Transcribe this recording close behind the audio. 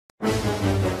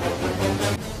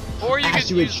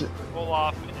Unless you would.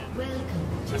 Olaf and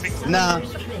I think. Nah,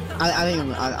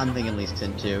 I'm thinking Lee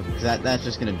Sin too, because that's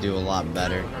just gonna do a lot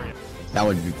better. That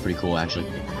would be pretty cool,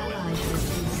 actually.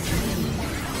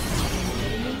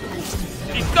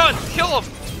 He's done. Kill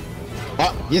him.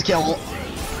 Oh, he's killed.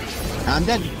 I'm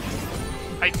dead.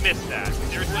 I missed that.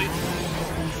 Seriously?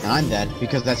 And I'm dead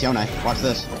because that's Yone. Watch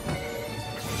this.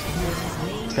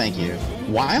 Thank you.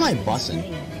 Why am I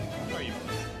bussing?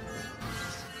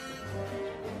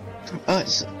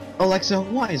 Alexa,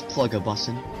 why is Plug a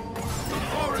bussin'?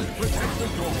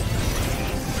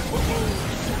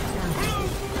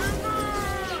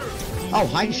 Oh,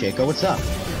 hi, Shaco, what's up?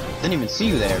 Didn't even see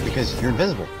you there because you're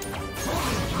invisible.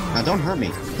 Now don't hurt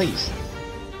me, please.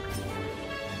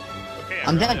 Okay,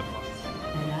 I'm dead.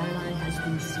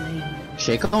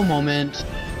 Shaco moment.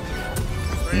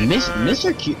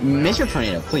 Mr.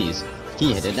 Tornado, please.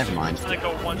 He hit it, never mind. I'm gonna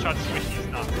go one-shot squishy is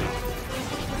not good.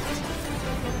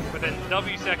 But then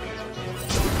W seconds.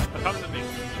 Come to me.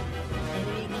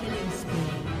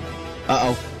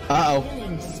 Uh-oh. Uh-oh.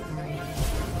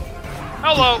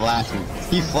 Hello!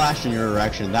 He flashed in your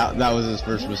direction. That was his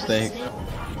first mistake.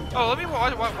 Oh, let me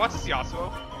watch this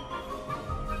Yasuo.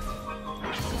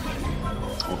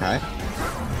 Okay.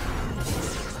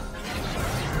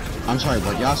 I'm sorry,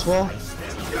 but Yasuo?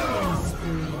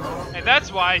 And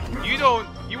that's why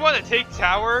you want to take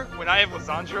tower when I have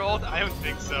Lissandra ult? I don't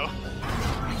think so.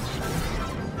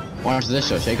 Watch this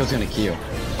show, Shaco's gonna kill.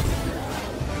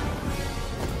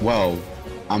 Whoa,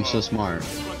 I'm so smart.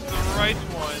 Which one's the right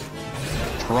one?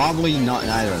 Probably not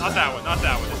either of them. Not that one, not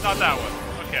that one. It's not that one.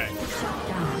 Okay.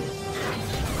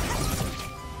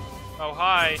 Oh,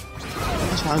 hi.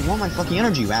 That's why I want my fucking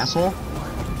energy, you asshole.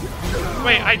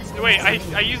 Wait, I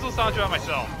used Lissandra on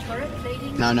myself.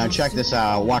 No, check this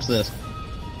out. Watch this.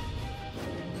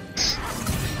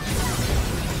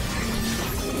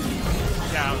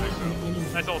 Yeah, I don't think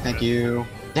so. Nice ult. Thank you.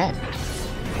 Dead.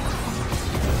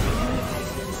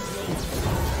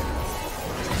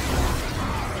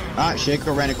 Ah,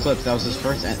 Shaco ran Eclipse. That was his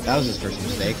first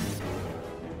mistake.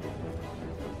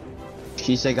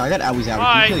 She's like, I got Owies out.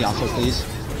 Can you kill Yasuo, please?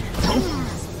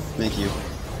 Thank you.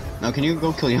 Now, can you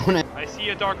go kill Yone? I see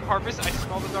a Dark Harvest. I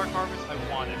smell the Dark Harvest. I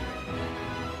want it.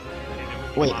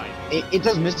 Wait, it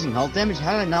does missing health damage?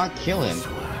 How did I not kill him?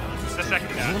 The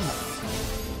second dash.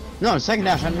 No, the second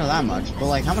dash, I didn't know that much. But,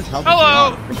 like, how much health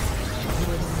Hello! was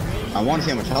he on? I want to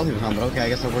see how much health he was on, but okay, I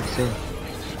guess that works too.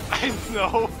 I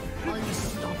know.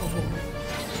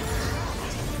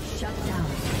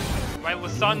 My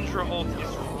Lissandra ult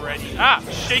is ready. Ah,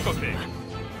 Shaco thing.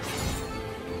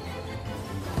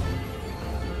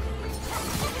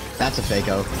 That's a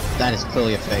fake-o. That is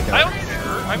clearly a fake-o. I don't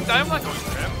care. I'm not going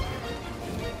for him.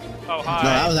 Oh, hi. No,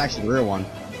 that was actually the real one.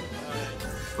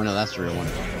 Oh no, that's the real one.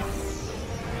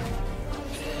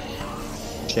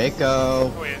 Shaco.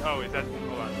 Oh, wait, oh, is that...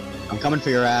 Hold on. I'm coming for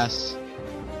your ass.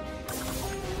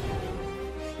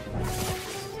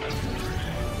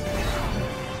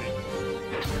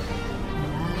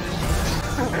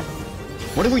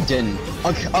 What if we didn't?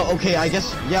 Okay, oh, okay, I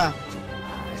guess, yeah.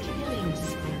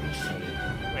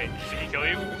 Wait, did he kill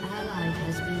you?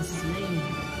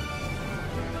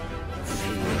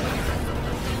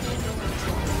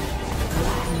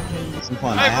 Some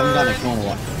fun. I haven't gotten a kill in a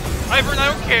while. Ivern,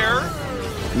 I don't care.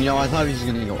 You know, I thought he was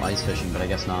gonna go ice fishing, but I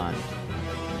guess not.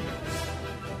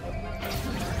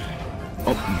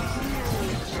 Oh.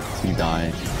 You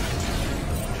die.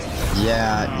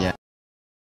 Yeah.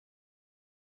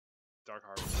 Dark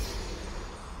Harvest.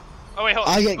 Oh wait, hold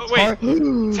on. I get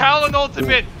wait. Talon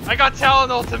ultimate! I got Talon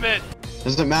ultimate!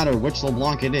 Doesn't matter which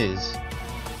LeBlanc it is.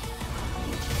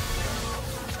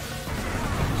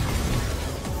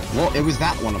 Well, it was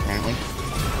that one apparently.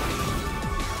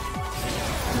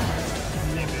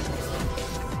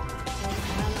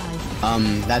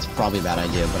 That's probably a bad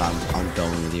idea, but I'm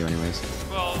going with you anyways.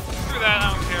 Well, screw that,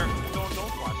 I don't care. Don't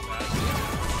watch that.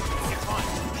 It's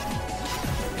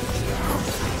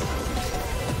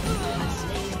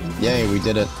fine. Yay, we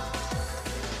did it.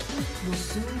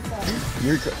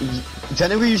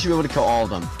 Technically you should be able to kill all of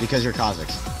them, because you're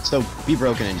Kha'zix. So, be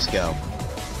broken and just go.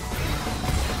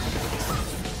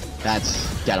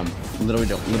 That's, get him. Literally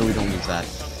don't use that.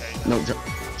 Okay. No,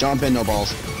 jump in, no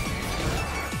balls.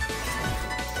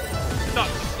 No,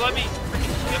 just let me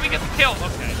get the kill,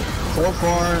 okay.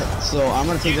 4-4, so I'm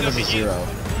gonna take it as a 0.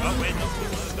 Oh, wait, no,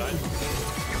 died.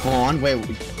 Hold on, wait,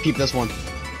 keep this one.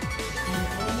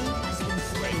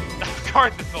 Wait,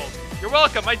 guard this ult. You're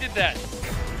welcome, I did that.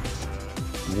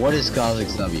 What is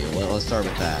Kha'zix W? Let's start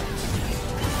with that.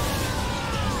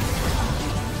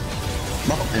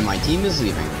 Oh, and my team is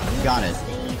leaving. Got it.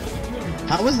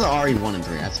 How was the RE 1 and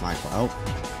 3? That's my fault. Oh.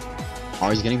 Oh,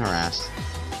 he's getting harassed.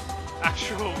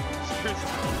 Actual.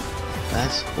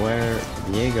 That's where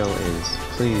Diego is.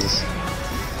 Please.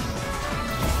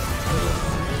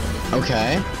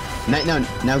 Okay.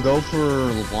 Now go for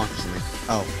LeBlanc or something.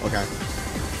 Oh, okay.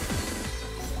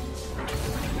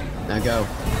 Now go.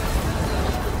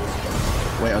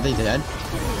 Wait, are they dead?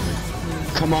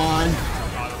 Come on!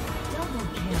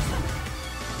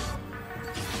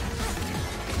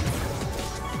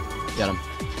 Get him.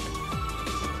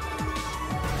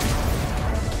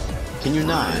 Can you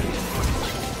not?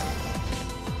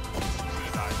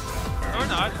 Or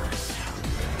not.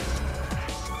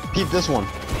 Keep this one.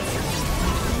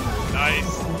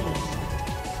 Nice.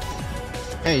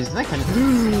 Hey, isn't that kind of...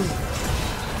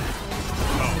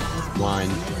 Oh. Mine.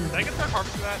 Did I get Dark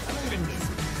Harvest for that? I don't think I did.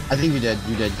 I think you did,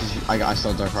 because I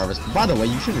stole Dark Harvest. By the way,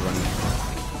 you should be running.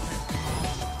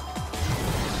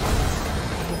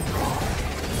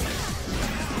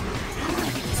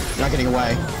 You're not getting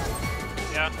away.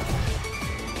 Yeah.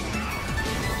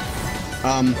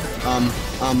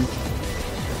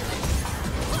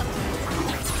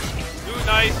 Ooh,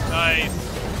 nice.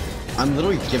 I'm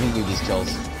literally giving you these kills.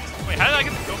 Wait, how did I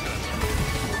get the kill for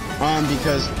that?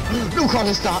 Because... No,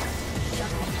 Carlos, stop!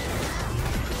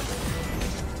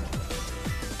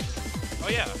 Oh,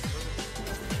 yeah.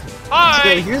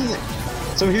 Hi!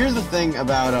 So here's the thing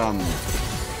about,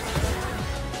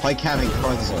 Pike having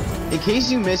Kha'zix ult. In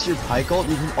case you miss your Pike ult,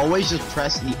 you can always just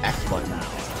press the X button.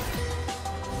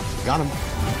 Got him.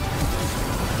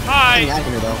 Hi! Getting out of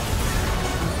here, though.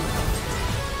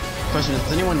 Question,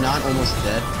 is anyone not almost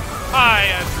dead? Hi,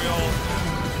 Ezreal.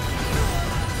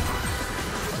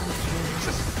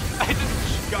 I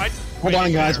just... Hold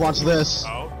on, guys, watch this.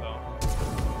 Oh.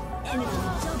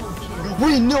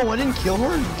 Wait, no, I didn't kill her?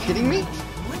 Are you kidding me?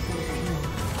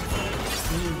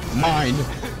 Mine.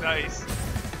 Nice.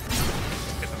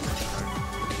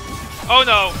 Oh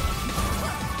no!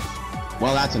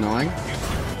 Well, that's annoying.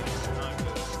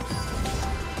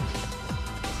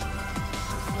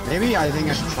 Maybe I think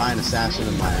I should try an assassin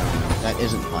of my own. That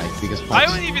isn't Pike, because I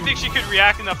Pike's... don't even think she could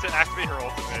react enough to activate her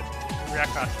ultimate.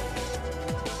 React fast.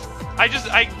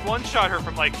 I one-shot her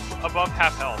from like above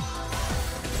half health.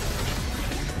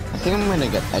 I think I'm gonna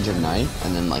get Edge of Night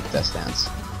and then like Death Dance.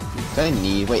 I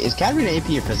need... Wait, is Katarina AP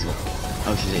or physical?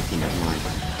 Oh, she's 18, never mind.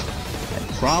 I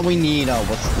probably need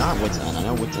what's in. I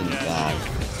know what's in that.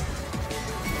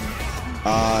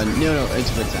 No,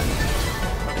 it's what's in.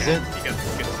 Okay. Is it? You get.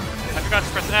 I forgot to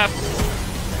press F.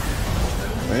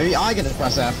 Maybe I get to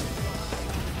press F.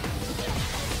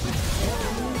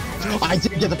 I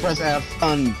did get to press F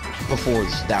before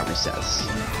that resets.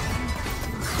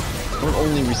 It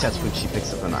only resets when she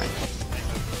picks up a knife.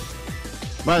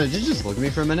 Brother, did you just look at me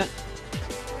for a minute?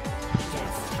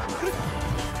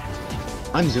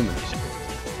 I'm zooming.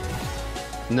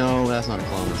 No, that's not a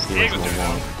clone. It's the original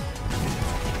one.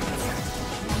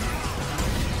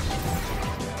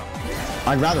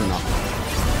 I'd rather not.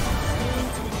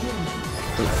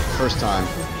 First time.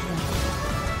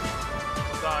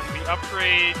 Done. We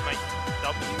upgrade my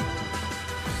W.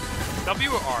 W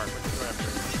or R? Which is what I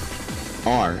upgrade?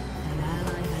 R.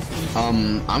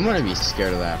 I'm gonna be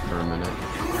scared of that for a minute.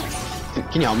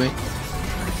 Can you help me?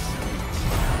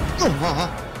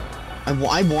 Oh,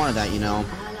 I wanted that, you know.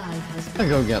 I'm gonna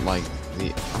go get like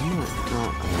the. I don't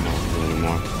know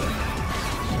anymore.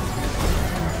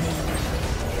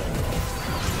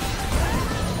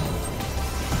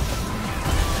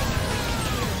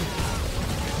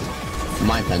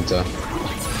 My Penta.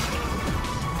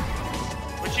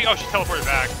 But she teleported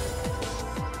back.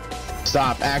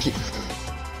 Stop, actually.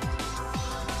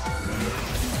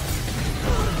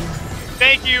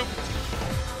 Thank you.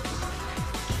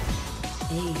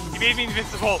 You made me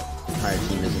invincible. Entire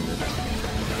team is invincible.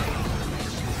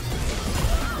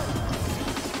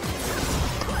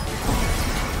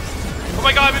 Oh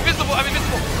my god, I'm invincible! I'm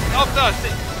invincible! Oh, no,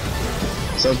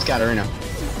 So it's Katarina.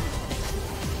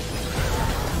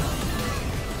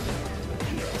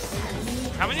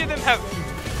 how many of them have...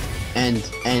 And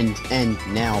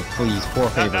now, please, poor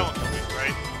favor. That one's moving,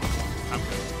 right? I'm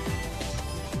good.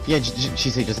 Yeah,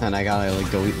 she said just then I gotta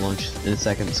like go eat lunch in a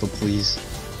second, so please.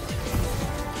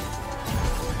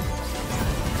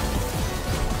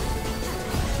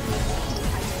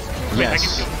 Wait, I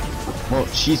Yes. can kill. Well,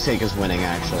 Cheesecake is winning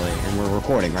actually, and we're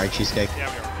recording, right, Cheesecake?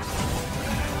 Yeah, we are.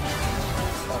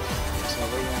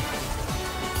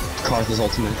 Karthus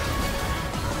ultimate.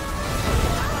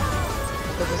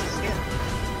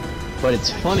 But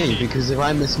it's funny because if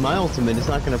I miss my ultimate, it's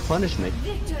not gonna punish me.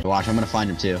 Watch, I'm gonna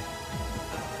find him too.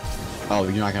 Oh,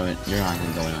 you're not gonna go in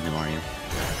on him, are you?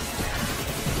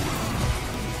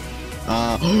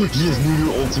 He has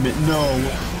new ultimate. No,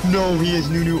 no, he has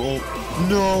new ult.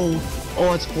 No.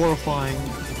 Oh, it's horrifying.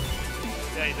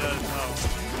 Yeah, he does. Oh.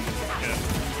 Okay.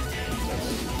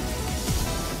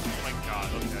 Oh my god.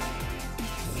 Okay.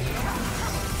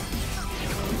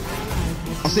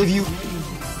 I'll save you.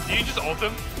 Do you just ult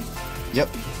him? Yep.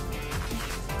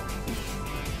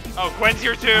 Oh, Gwen's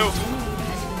here too.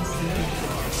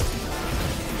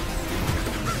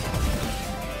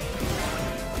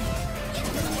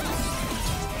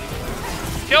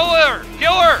 Kill her!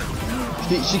 Kill her!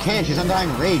 She can't. She's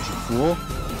undying rage, you fool.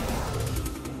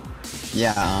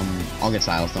 Yeah, I'll get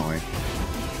Silas. Don't worry.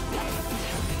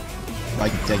 I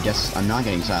guess I'm not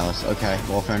getting Silas. Okay,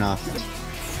 well, fair enough.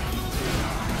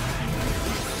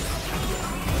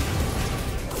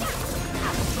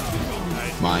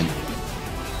 Mine.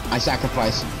 I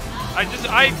sacrifice. I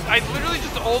literally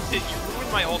just ulted. You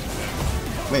ruined my ultimate.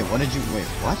 Wait, what did you? Wait,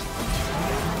 what?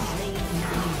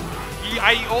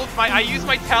 I used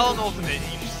my Talon ultimate.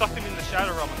 And you just sucked him in the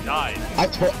Shadow Realm and died. I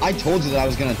told you that I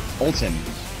was gonna ult him.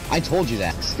 I told you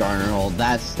that, Skarner. Well,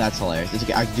 that's hilarious. It's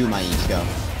okay. I can do my each go.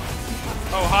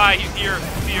 Oh hi, he's here.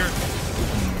 He's here.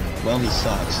 Well, he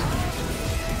sucks.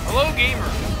 Hello, gamer.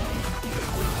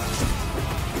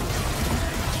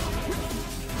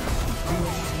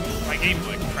 My game's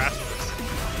like crashes.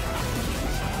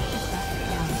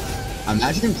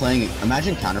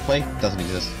 Imagine counterplay doesn't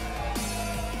exist.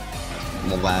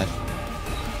 Well, bad.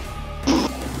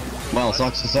 Well, it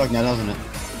sucks to suck now, doesn't it?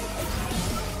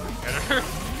 Better.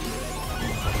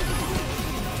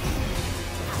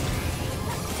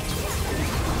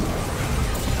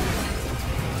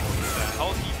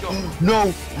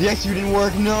 No! The execute didn't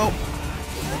work, no!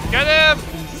 Get him!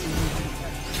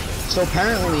 So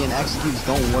apparently an executes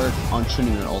don't work on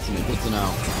tuning an ultimate. Good to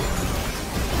know.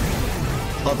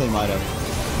 Thought they might have.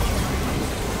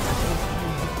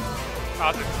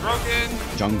 Kha'zix broken.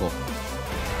 Jungle.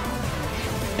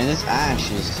 And this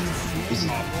Ashe is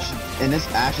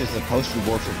the post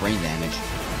reward for brain damage.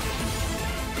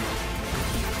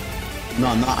 No,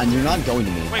 I'm not. You're not going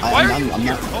to me. Wait, why are you I'm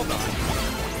here? not. Hold on.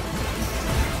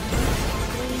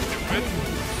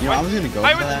 You know, I was gonna go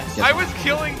for that. I was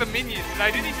killing the minions, and I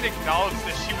didn't even acknowledge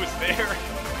that she was there.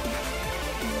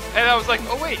 And I was like,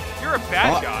 oh wait, you're a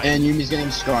bad guy. And Yumi's getting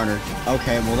Skarner.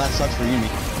 Okay, well that sucks for Yumi.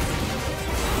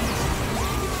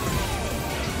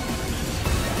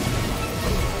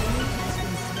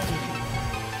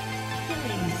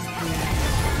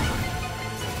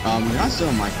 You're not still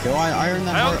in my kill. I earned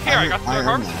that. I don't care. I got the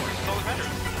harvest. It's all that matters.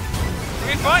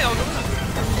 Okay, fine. I'll go with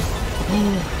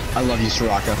it. I love you,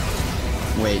 Soraka.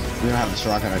 Wait, we don't have the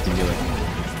Soraka in our team, do we?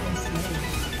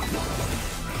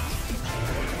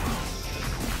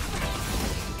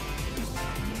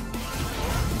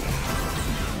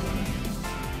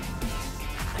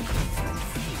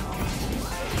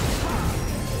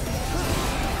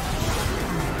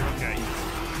 Okay.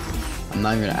 I'm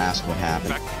not even gonna ask what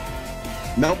happened.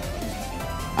 Nope.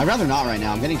 I'd rather not right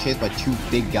now. I'm getting chased by two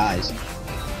big guys.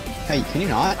 Hey, can you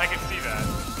not? I can see that.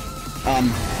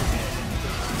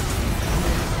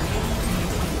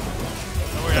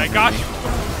 Oh wait, I got you.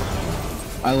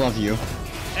 I love you.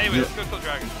 Anyway, let's go kill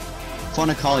Dragon. Fun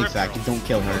Akali fact, you don't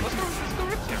kill her. Let's go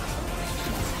rip here.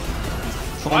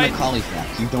 Fun Akali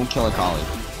fact, you don't kill Akali.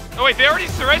 Oh wait, they already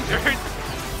surrendered.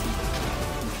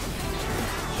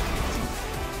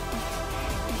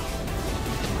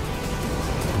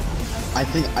 I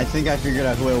think I figured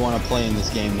out who I want to play in this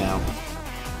game now.